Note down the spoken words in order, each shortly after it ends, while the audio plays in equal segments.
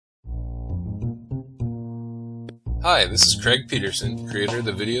Hi, this is Craig Peterson, creator of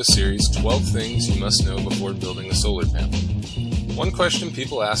the video series 12 Things You Must Know Before Building a Solar Panel. One question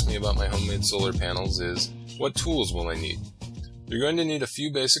people ask me about my homemade solar panels is, what tools will I need? You're going to need a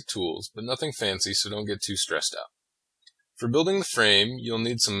few basic tools, but nothing fancy, so don't get too stressed out. For building the frame, you'll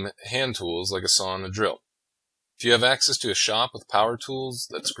need some hand tools like a saw and a drill. If you have access to a shop with power tools,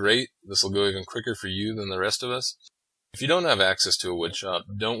 that's great. This will go even quicker for you than the rest of us. If you don't have access to a wood shop,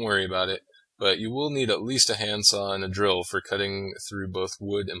 don't worry about it, but you will need at least a handsaw and a drill for cutting through both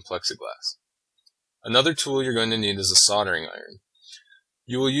wood and plexiglass. Another tool you're going to need is a soldering iron.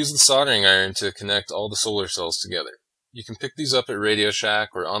 You will use the soldering iron to connect all the solar cells together. You can pick these up at Radio Shack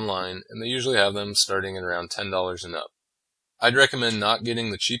or online, and they usually have them starting at around $10 and up. I'd recommend not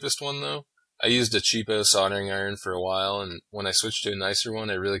getting the cheapest one though. I used a cheapo soldering iron for a while, and when I switched to a nicer one,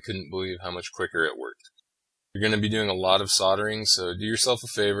 I really couldn't believe how much quicker it worked. You're going to be doing a lot of soldering, so do yourself a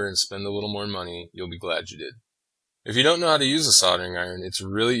favor and spend a little more money. You'll be glad you did. If you don't know how to use a soldering iron, it's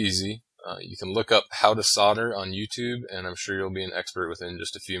really easy. You can look up how to solder on YouTube, and I'm sure you'll be an expert within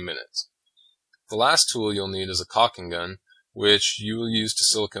just a few minutes. The last tool you'll need is a caulking gun, which you will use to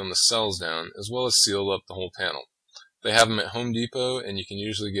silicone the cells down, as well as seal up the whole panel. They have them at Home Depot, and you can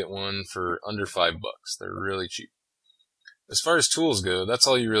usually get one for under $5. They're really cheap. As far as tools go, that's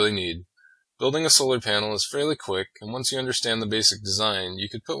all you really need. Building a solar panel is fairly quick, and once you understand the basic design, you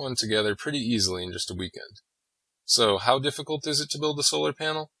could put one together pretty easily in just a weekend. So, how difficult is it to build a solar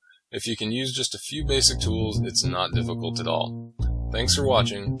panel? If you can use just a few basic tools, it's not difficult at all. Thanks for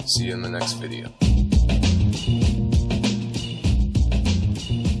watching. See you in the next video.